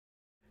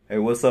Hey,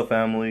 what's up,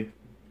 family?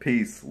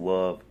 Peace,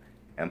 love,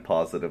 and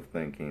positive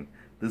thinking.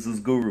 This is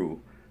Guru.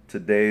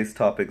 Today's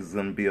topic is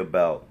going to be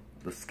about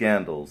the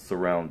scandals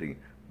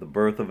surrounding the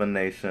birth of a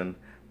nation,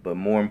 but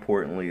more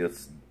importantly,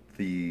 it's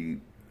the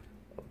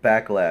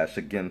backlash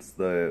against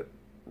the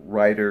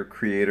writer,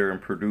 creator,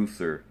 and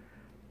producer,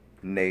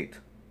 Nate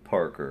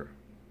Parker.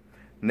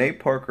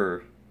 Nate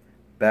Parker,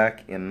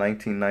 back in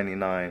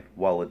 1999,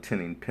 while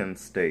attending Penn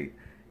State,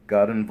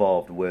 got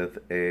involved with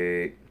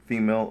a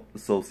female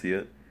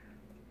associate,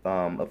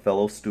 a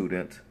fellow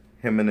student.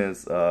 Him and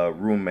his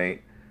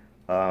roommate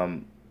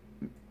went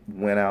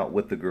out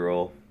with the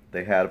girl.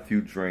 They had a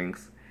few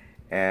drinks,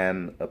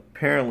 and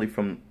apparently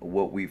from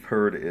what we've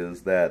heard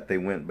is that they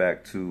went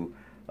back to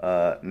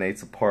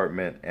Nate's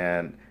apartment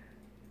and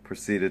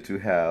proceeded to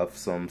have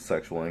some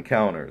sexual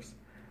encounters.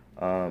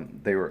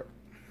 They were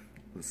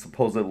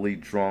supposedly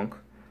drunk,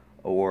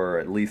 or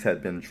at least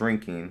had been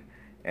drinking,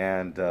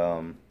 and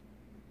the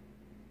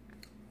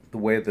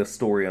way this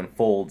story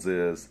unfolds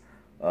is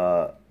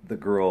the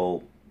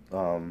girl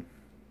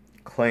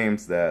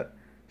claims that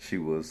she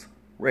was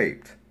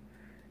raped,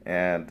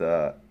 and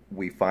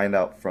we find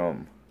out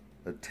from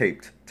a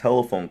taped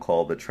telephone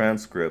call, the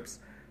transcripts,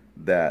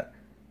 that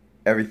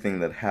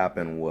everything that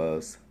happened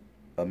was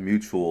a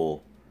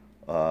mutual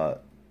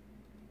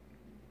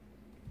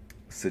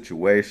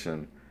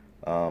situation,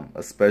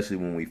 especially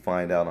when we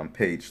find out on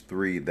page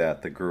 3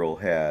 that the girl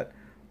had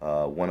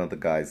one of the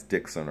guy's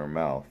dicks in her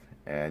mouth.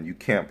 And you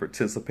can't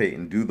participate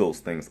and do those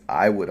things.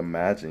 I would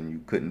imagine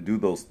you couldn't do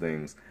those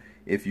things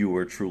if you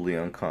were truly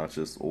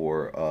unconscious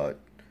or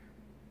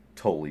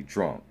totally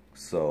drunk.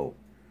 So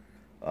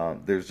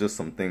there's just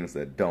some things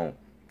that don't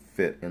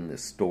fit in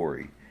this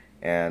story.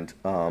 And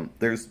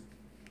there's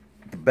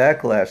the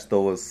backlash,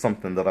 though, is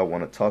something that I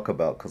want to talk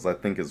about because I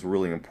think it's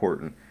really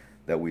important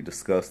that we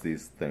discuss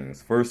these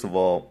things. First of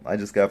all, I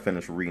just got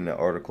finished reading an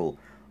article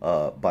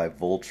by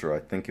Vulture. I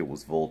think it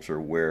was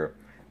Vulture, where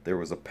there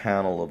was a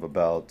panel of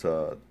about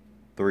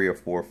 3 or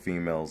 4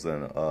 females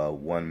and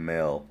 1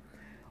 male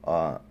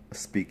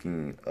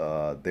speaking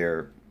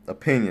their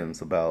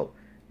opinions about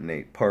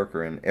Nate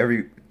Parker.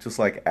 And just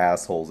like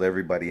assholes,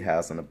 everybody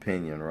has an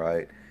opinion,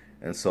 right?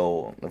 And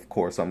so, of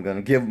course, I'm going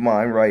to give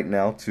mine right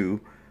now,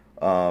 too.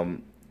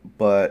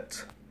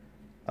 But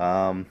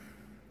from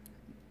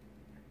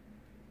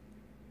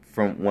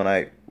when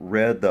I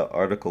read the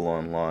article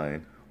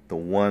online, the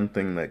one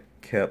thing that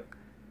kept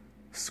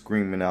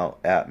screaming out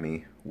at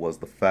me was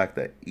the fact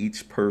that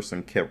each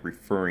person kept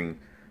referring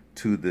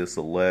to this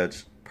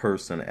alleged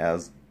person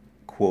as,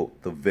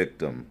 quote, the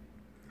victim.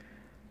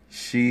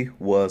 She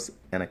was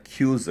an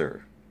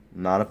accuser,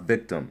 not a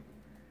victim.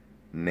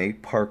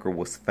 Nate Parker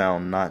was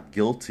found not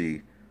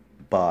guilty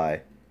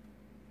by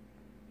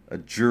a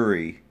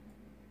jury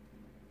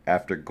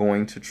after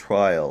going to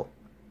trial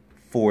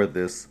for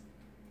this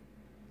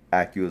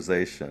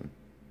accusation.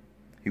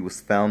 He was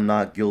found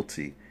not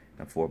guilty,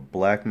 and for a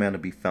black man to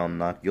be found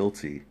not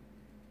guilty,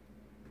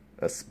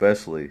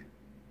 especially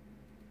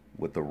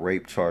with a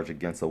rape charge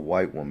against a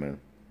white woman,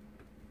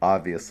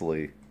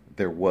 obviously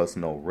there was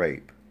no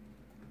rape.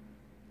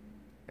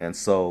 And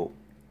so,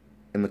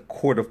 in the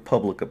court of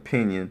public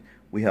opinion,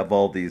 we have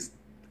all these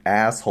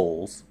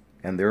assholes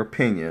and their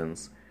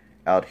opinions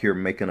out here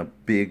making a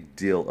big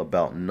deal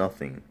about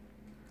nothing.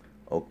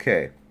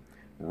 Okay,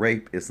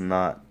 rape is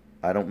not,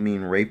 I don't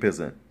mean rape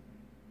isn't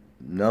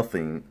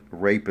nothing.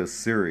 Rape is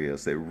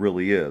serious. It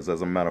really is.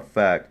 As a matter of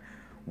fact,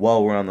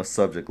 while we're on the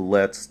subject,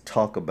 let's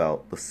talk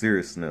about the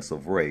seriousness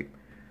of rape.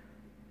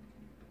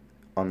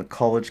 On the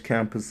college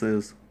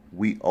campuses,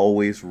 we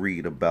always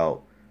read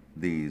about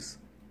these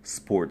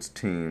sports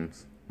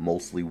teams,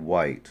 mostly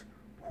white,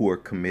 who are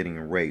committing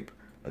rape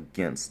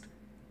against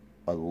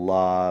a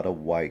lot of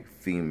white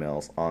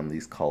females on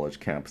these college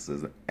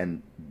campuses,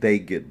 and they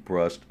get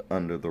brushed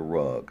under the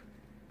rug.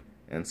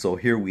 And so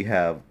here we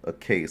have a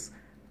case,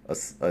 a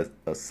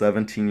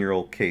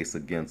 17-year-old case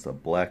against a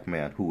black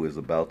man who is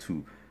about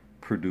to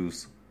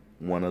produce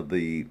one of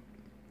the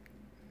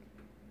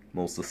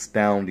most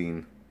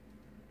astounding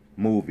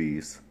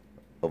movies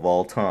of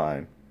all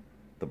time,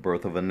 The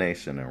Birth of a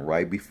Nation. And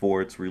right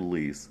before its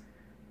release,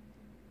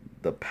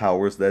 the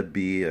powers that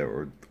be,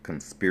 or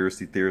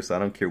conspiracy theorists, I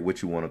don't care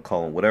what you want to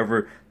call them,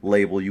 whatever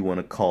label you want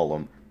to call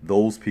them,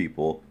 those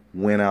people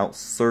went out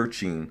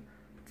searching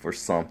for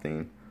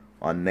something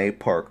on Nate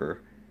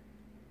Parker.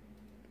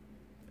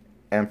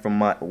 And from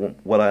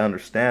what I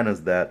understand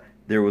is that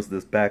there was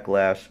this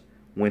backlash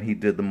when he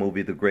did the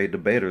movie The Great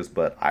Debaters,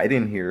 but I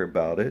didn't hear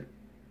about it.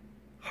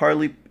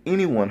 Hardly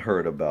anyone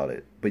heard about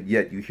it, but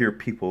yet you hear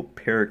people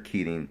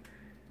parakeeting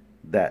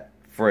that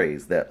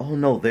phrase that, oh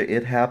no,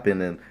 it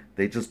happened and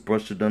they just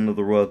brushed it under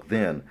the rug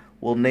then.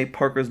 Well, Nate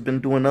Parker's been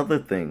doing other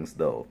things,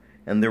 though,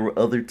 and there were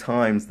other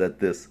times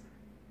that this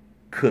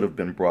could have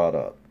been brought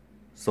up.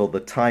 So the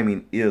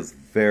timing is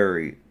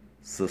very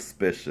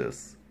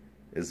suspicious,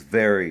 is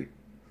very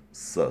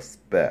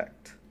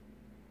suspect.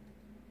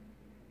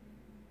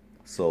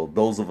 So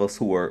those of us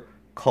who are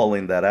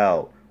calling that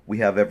out, we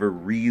have every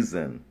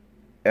reason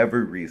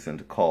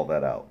to call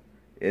that out.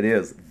 It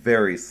is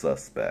very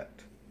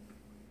suspect.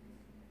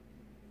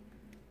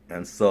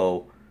 And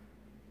so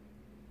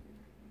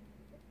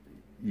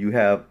you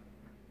have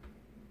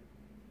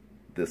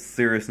the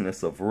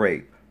seriousness of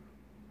rape.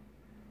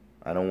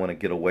 I don't want to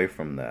get away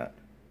from that.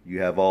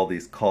 You have all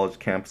these college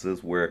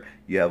campuses where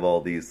you have all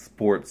these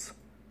sports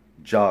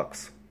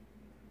jocks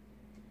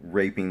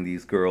raping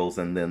these girls,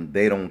 and then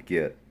they don't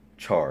get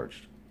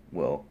charged.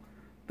 Well,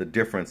 the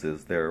difference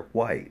is they're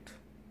white.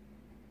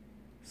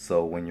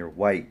 So when you're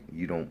white,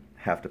 you don't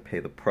have to pay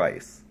the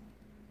price.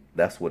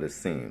 That's what it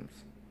seems.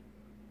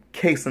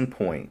 Case in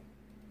point,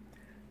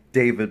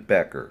 David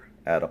Becker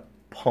out of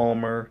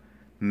Palmer,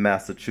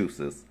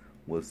 Massachusetts,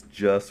 was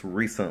just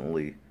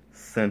recently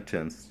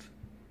sentenced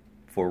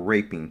for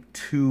raping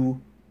 2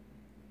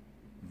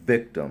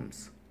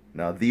 victims.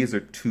 Now, these are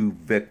 2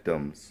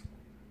 victims.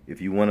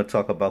 If you want to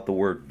talk about the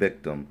word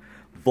victim,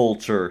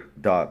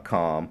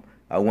 vulture.com,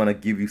 I want to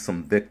give you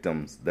some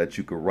victims that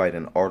you could write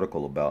an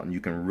article about, and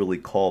you can really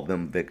call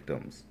them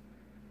victims.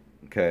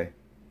 Okay?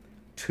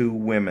 2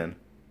 women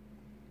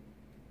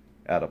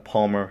out of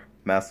Palmer,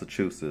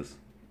 Massachusetts,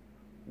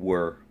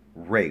 were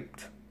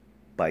raped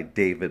by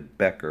David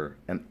Becker,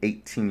 an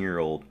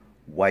 18-year-old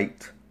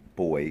white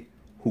boy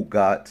who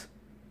got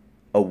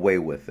away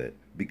with it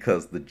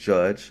because the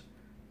judge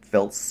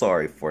felt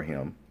sorry for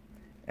him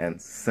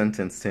and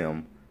sentenced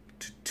him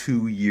to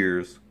 2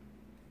 years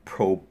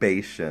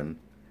probation,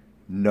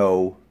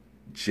 no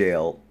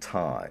jail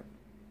time.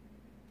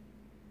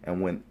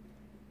 And when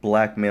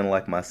black men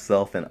like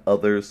myself and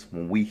others,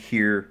 when we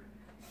hear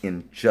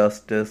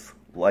injustice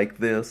like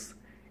this,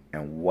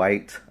 and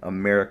white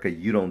America,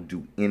 you don't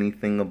do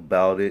anything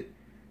about it,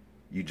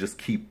 you just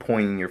keep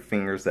pointing your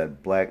fingers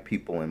at black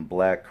people and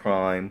black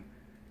crime,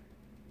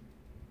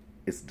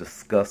 it's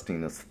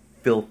disgusting, it's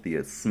filthy,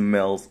 it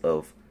smells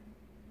of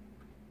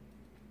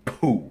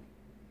poo.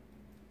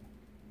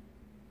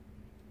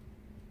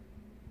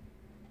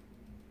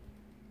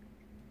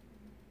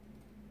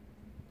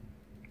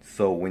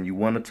 So when you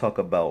want to talk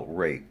about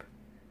rape,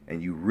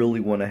 and you really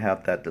want to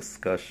have that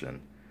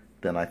discussion,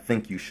 then I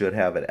think you should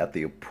have it at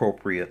the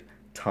appropriate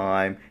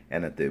time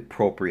and at the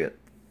appropriate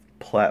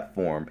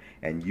platform,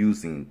 and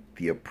using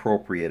the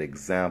appropriate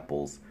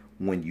examples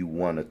when you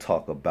want to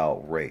talk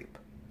about rape.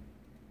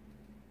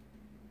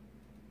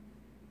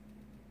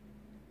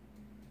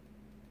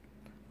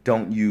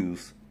 Don't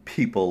use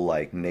people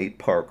like Nate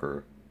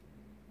Parker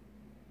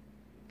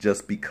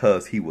just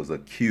because he was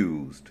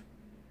accused.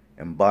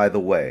 And by the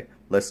way,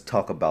 let's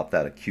talk about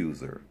that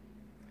accuser.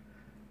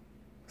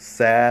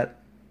 Sad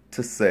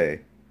to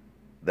say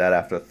that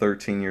after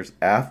 13 years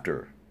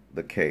after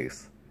the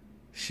case,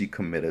 she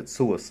committed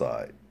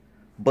suicide.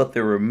 But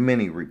there were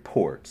many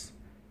reports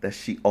that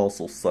she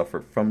also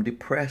suffered from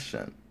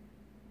depression.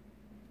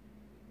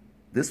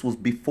 This was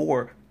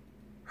before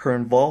her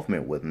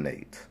involvement with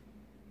Nate.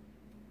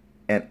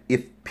 And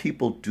if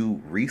people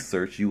do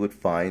research, you would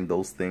find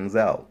those things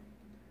out.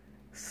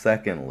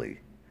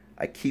 Secondly,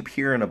 I keep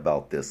hearing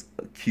about this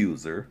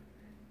accuser,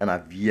 and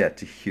I've yet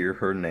to hear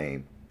her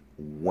name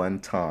one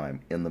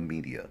time in the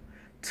media.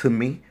 To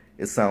me,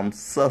 it sounds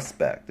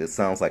suspect. It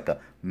sounds like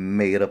a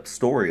made-up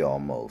story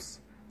almost.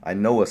 I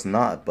know it's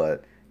not,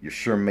 but you're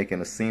sure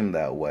making it seem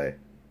that way.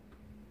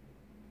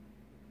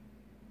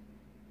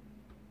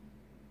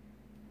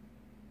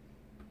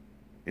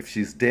 If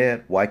she's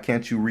dead, why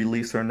can't you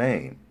release her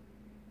name?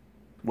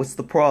 What's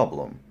the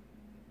problem?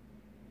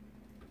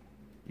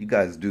 You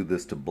guys do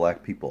this to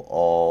black people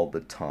all the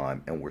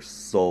time, and we're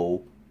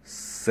so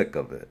sick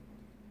of it.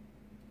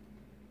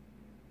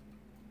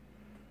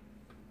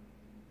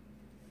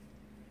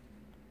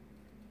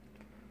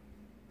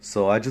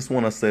 So I just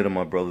want to say to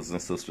my brothers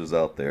and sisters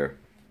out there,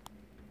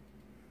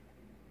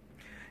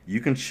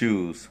 you can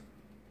choose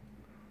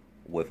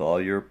with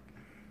all your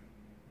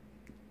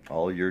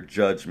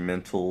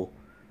judgmental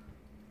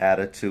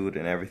attitude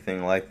and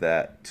everything like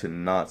that to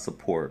not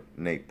support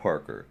Nate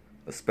Parker,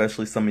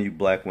 especially some of you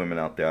black women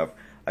out there.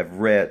 I've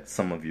read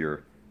some of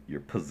your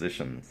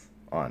positions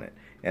on it,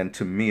 and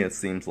to me it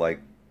seems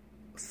like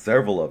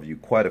several of you,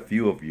 quite a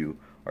few of you,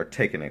 are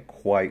taking it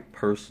quite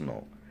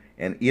personal.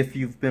 And if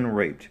you've been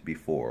raped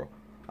before,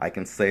 I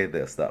can say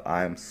this, that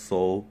I am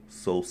so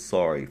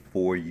sorry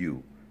for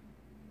you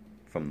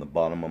from the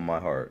bottom of my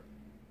heart.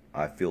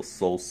 I feel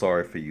so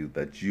sorry for you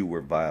that you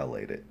were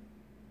violated.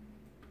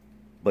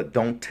 But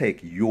don't take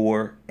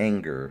your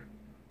anger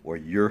or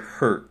your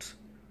hurt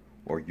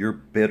or your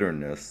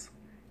bitterness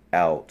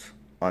out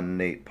on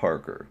Nate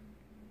Parker.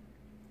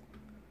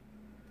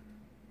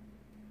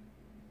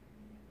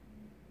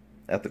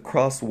 At the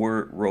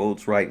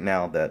crossroads right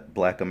now that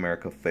black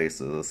America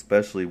faces,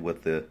 especially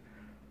with the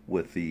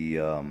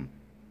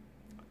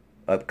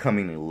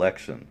upcoming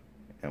election,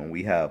 and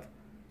we have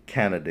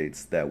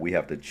candidates that we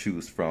have to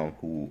choose from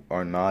who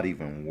are not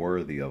even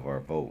worthy of our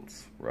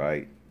votes,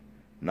 right?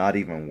 Not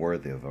even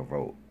worthy of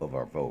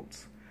our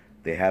votes.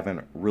 They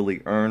haven't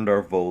really earned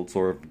our votes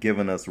or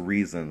given us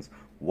reasons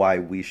why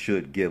we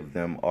should give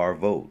them our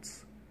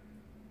votes.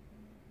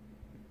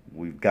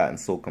 We've gotten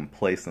so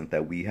complacent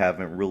that we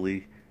haven't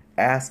really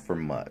asked for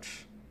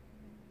much.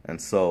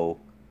 And so,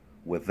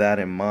 with that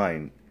in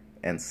mind,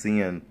 and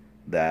seeing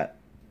that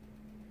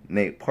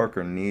Nate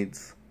Parker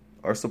needs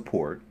our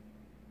support,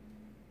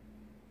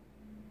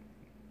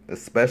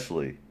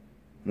 especially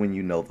when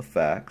you know the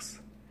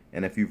facts,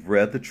 and if you've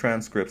read the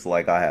transcripts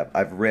like I have.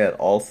 I've read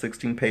all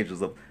 16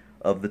 pages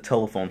of the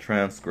telephone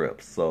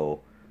transcripts,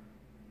 so,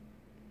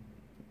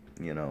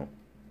 you know,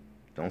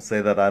 don't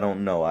say that I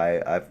don't know.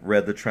 I've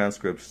read the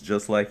transcripts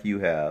just like you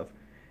have,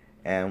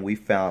 and we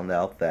found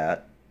out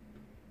that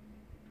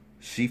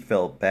she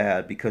felt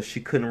bad because she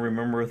couldn't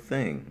remember a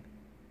thing,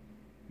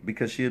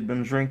 because she had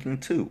been drinking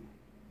too.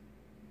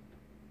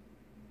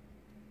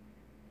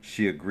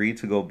 She agreed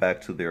to go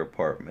back to their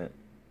apartment,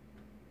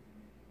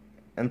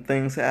 and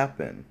things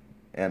happen.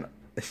 And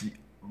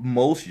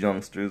most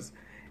youngsters,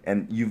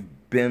 and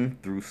you've been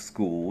through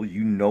school,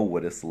 you know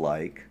what it's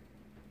like.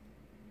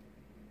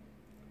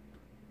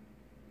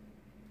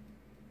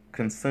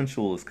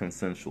 Consensual is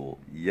consensual.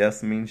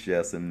 Yes means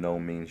yes and no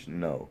means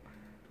no.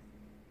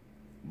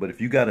 But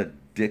if you got a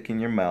dick in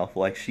your mouth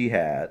like she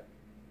had,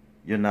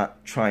 you're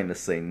not trying to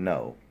say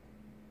no.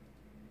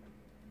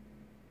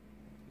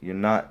 You're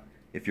not,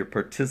 if you're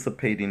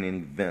participating in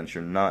events,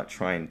 you're not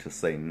trying to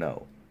say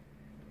no.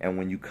 And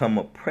when you come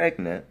up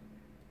pregnant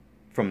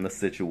from the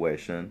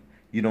situation,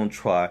 you don't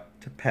try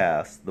to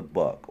pass the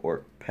buck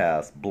or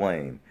pass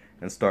blame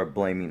and start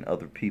blaming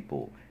other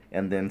people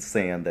and then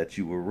saying that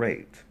you were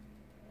raped.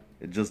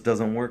 It just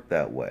doesn't work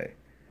that way.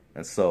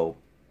 And so,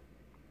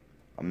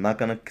 I'm not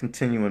going to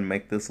continue and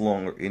make this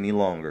any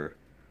longer,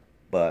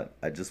 but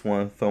I just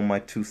want to throw my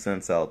 2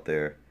 cents out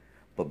there.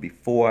 But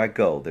before I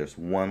go, there's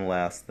one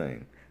last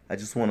thing. I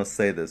just want to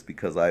say this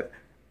because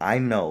I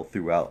know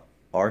throughout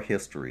our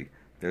history,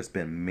 there's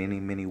been many,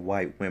 many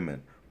white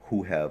women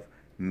who have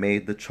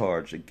made the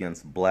charge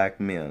against black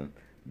men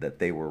that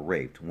they were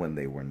raped when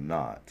they were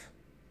not.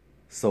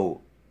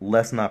 So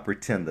let's not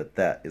pretend that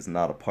that is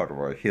not a part of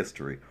our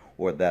history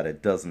or that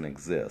it doesn't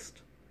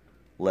exist.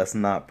 Let's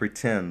not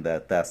pretend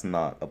that that's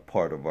not a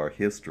part of our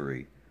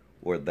history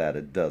or that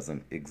it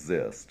doesn't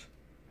exist.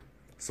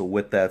 So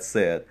with that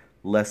said,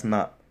 let's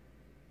not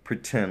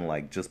pretend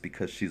like just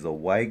because she's a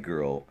white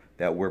girl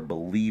that we're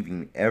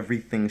believing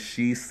everything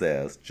she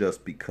says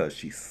just because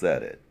she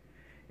said it.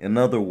 In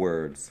other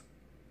words,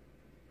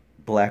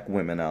 black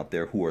women out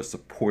there who are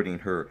supporting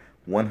her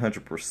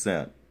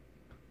 100%.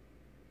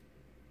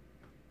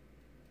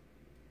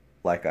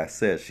 Like I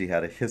said, she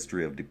had a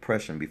history of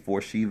depression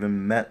before she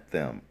even met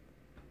them.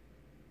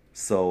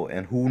 So,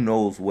 and who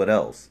knows what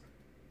else?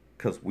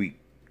 Because we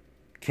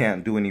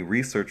can't do any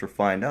research or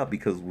find out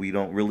because we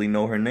don't really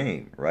know her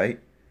name, right?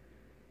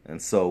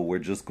 And so we're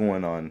just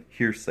going on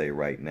hearsay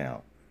right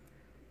now.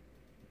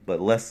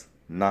 But let's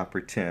not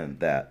pretend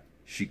that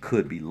she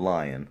could be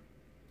lying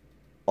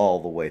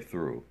all the way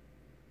through.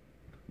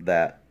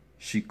 That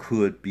she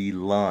could be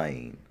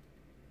lying.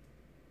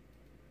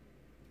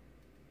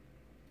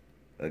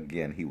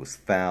 Again, he was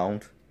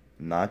found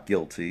not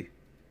guilty.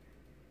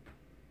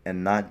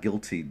 And not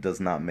guilty does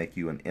not make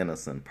you an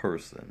innocent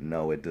person.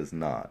 No, it does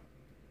not.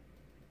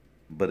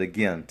 But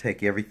again,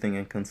 take everything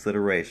in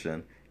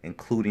consideration,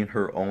 including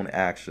her own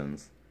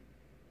actions,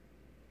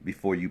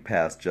 before you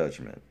pass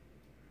judgment.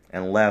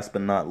 And last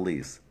but not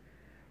least,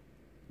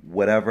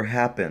 whatever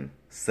happened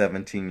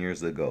 17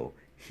 years ago,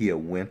 he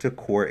went to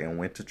court and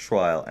went to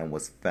trial and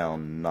was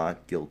found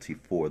not guilty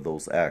for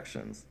those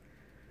actions.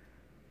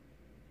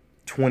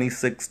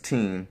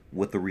 2016,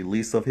 with the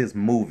release of his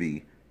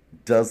movie,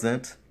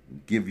 doesn't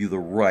give you the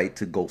right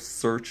to go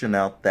searching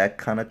out that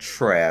kind of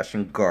trash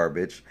and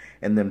garbage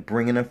and then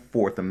bringing it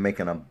forth and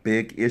making a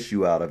big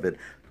issue out of it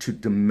to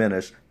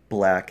diminish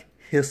black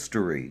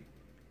history.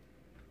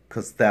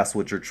 Because that's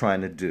what you're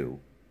trying to do.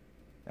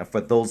 And for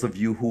those of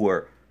you who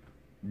are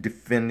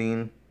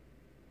defending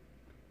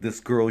this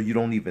girl you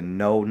don't even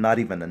know, not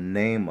even the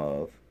name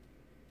of,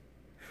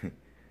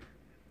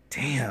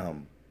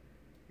 damn.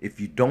 If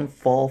you don't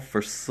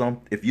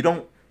if you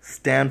don't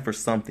stand for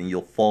something,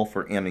 you'll fall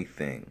for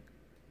anything.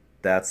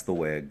 That's the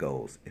way it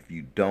goes. If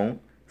you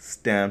don't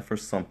stand for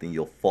something,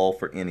 you'll fall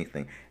for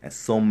anything. And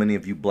so many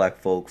of you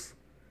black folks,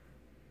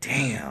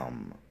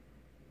 damn.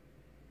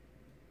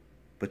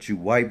 But you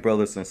white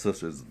brothers and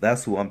sisters,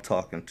 that's who I'm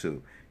talking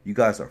to. You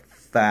guys are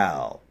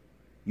foul.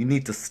 You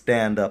need to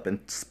stand up and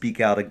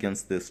speak out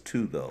against this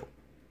too, though.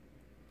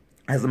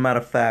 As a matter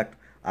of fact,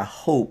 I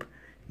hope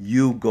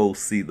you go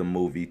see the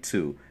movie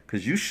too.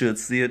 Because you should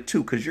see it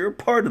too, because you're a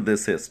part of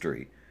this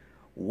history.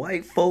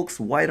 White folks,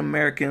 white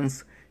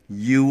Americans,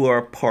 you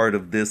are part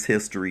of this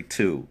history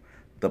too.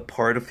 The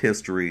part of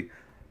history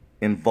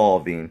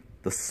involving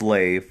the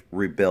slave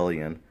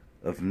rebellion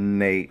of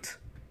Nate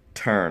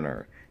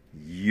Turner.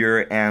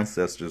 Your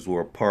ancestors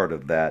were a part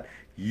of that.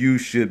 You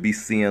should be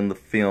seeing the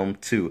film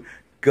too.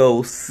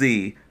 Go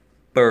see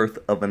Birth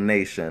of a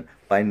Nation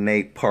by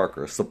Nate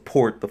Parker.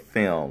 Support the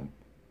film.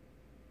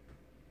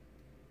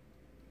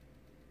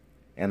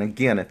 And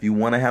again, if you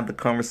want to have the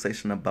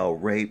conversation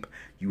about rape,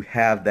 you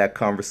have that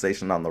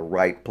conversation on the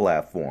right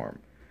platform.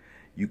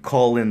 You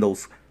call in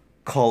those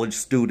college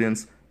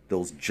students,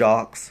 those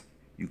jocks,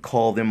 You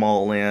call them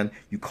all in.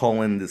 You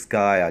call in this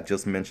guy I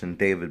just mentioned,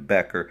 David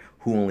Becker,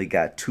 who only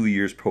got 2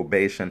 years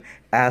probation.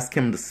 Ask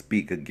him to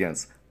speak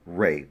against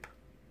rape.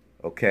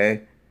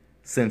 Okay?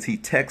 Since he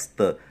texts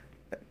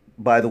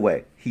by the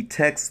way, he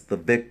texts the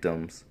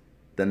victims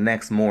the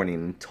next morning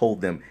and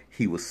told them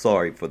he was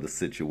sorry for the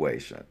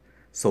situation.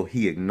 So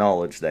he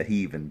acknowledged that he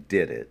even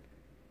did it.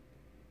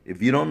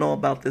 If you don't know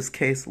about this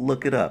case,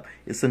 look it up.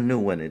 It's a new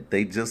one.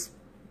 They just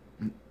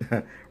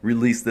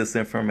released this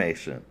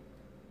information.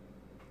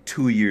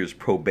 2 years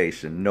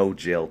probation, no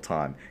jail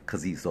time,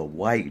 because he's a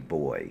white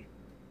boy.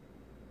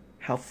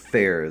 How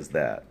fair is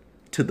that?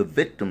 To the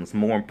victims,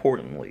 more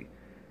importantly.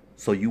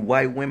 So you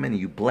white women,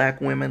 you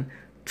black women,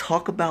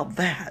 talk about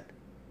that.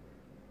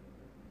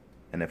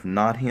 And if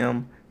not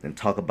him, then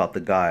talk about the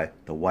guy,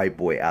 the white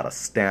boy out of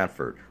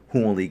Stanford,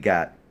 who only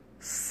got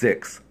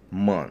 6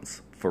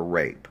 months for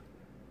rape.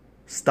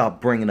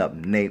 Stop bringing up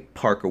Nate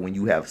Parker when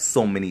you have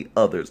so many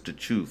others to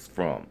choose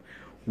from.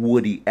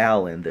 Woody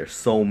Allen, there's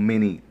so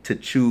many to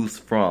choose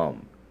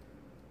from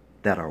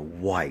that are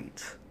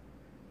white.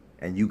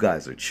 And you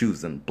guys are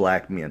choosing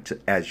black men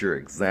as your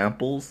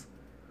examples.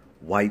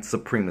 White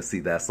supremacy,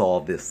 that's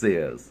all this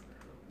is.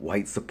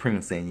 White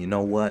supremacy. And you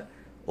know what?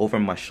 Over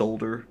my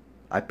shoulder,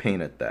 I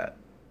painted that.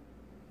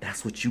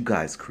 That's what you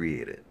guys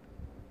created.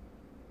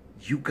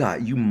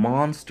 You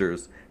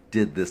monsters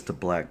did this to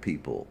black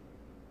people.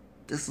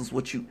 This is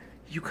what you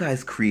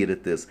guys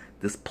created this.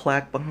 This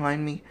plaque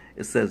behind me,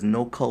 it says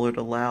no colored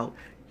allowed.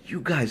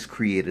 You guys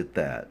created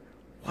that.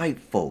 White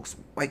folks,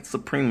 white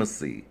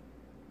supremacy.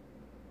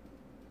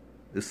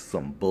 This is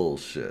some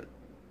bullshit.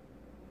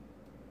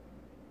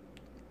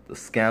 The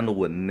scandal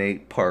with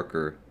Nate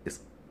Parker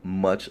is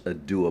much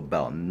ado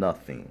about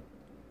nothing.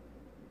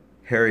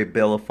 Harry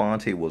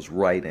Belafonte was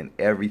right in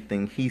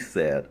everything he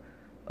said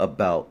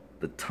about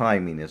the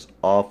timing is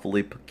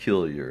awfully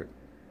peculiar.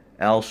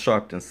 Al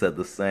Sharpton said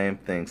the same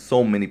thing.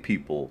 So many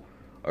people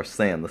are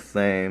saying the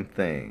same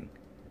thing.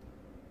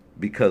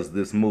 Because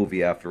this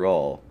movie, after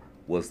all,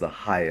 was the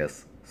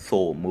highest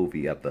sold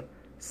movie at the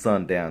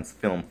Sundance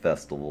Film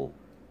Festival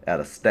at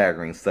a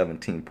staggering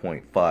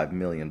 $17.5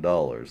 million.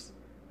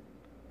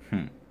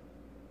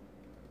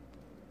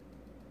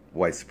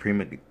 White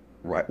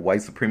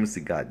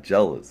supremacy got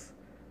jealous.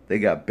 They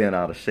got bent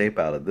out of shape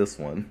out of this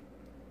one.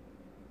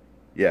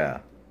 Yeah.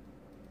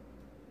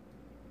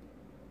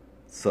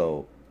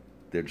 So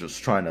they're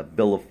just trying to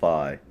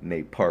vilify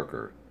Nate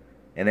Parker.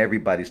 And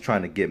everybody's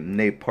trying to get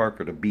Nate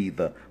Parker to be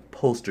the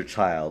poster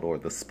child or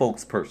the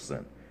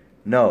spokesperson.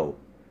 No.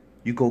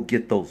 You go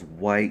get those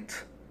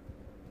white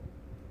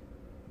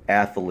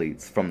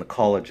athletes from the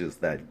colleges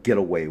that get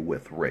away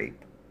with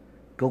rape.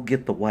 Go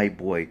get the white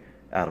boy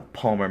out of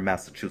Palmer,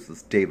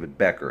 Massachusetts, David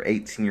Becker,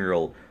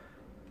 18-year-old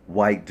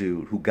white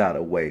dude who got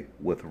away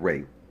with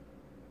rape,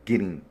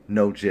 getting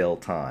no jail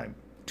time,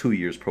 2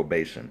 years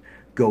probation.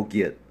 Go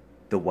get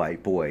the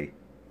white boy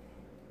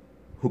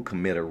who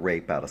committed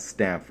rape out of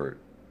Stanford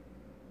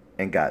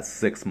and got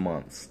 6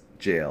 months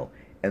jail.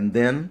 And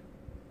then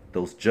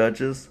those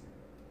judges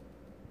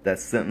that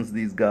sentenced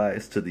these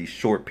guys to these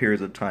short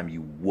periods of time,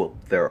 you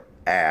whoop their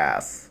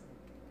ass.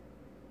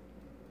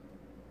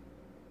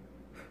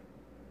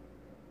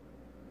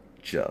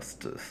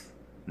 Justice.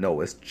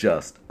 No, it's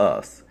just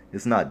us.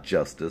 It's not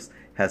justice. It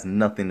has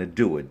nothing to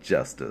do with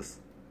justice.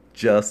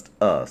 Just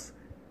us.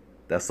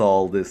 That's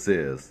all this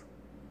is.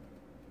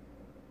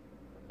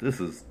 This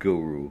is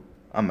Guru.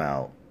 I'm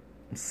out.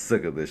 I'm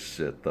sick of this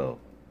shit, though.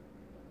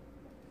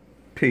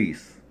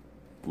 Peace,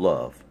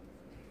 love,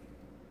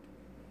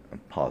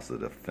 and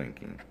positive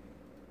thinking.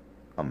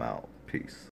 I'm out. Peace.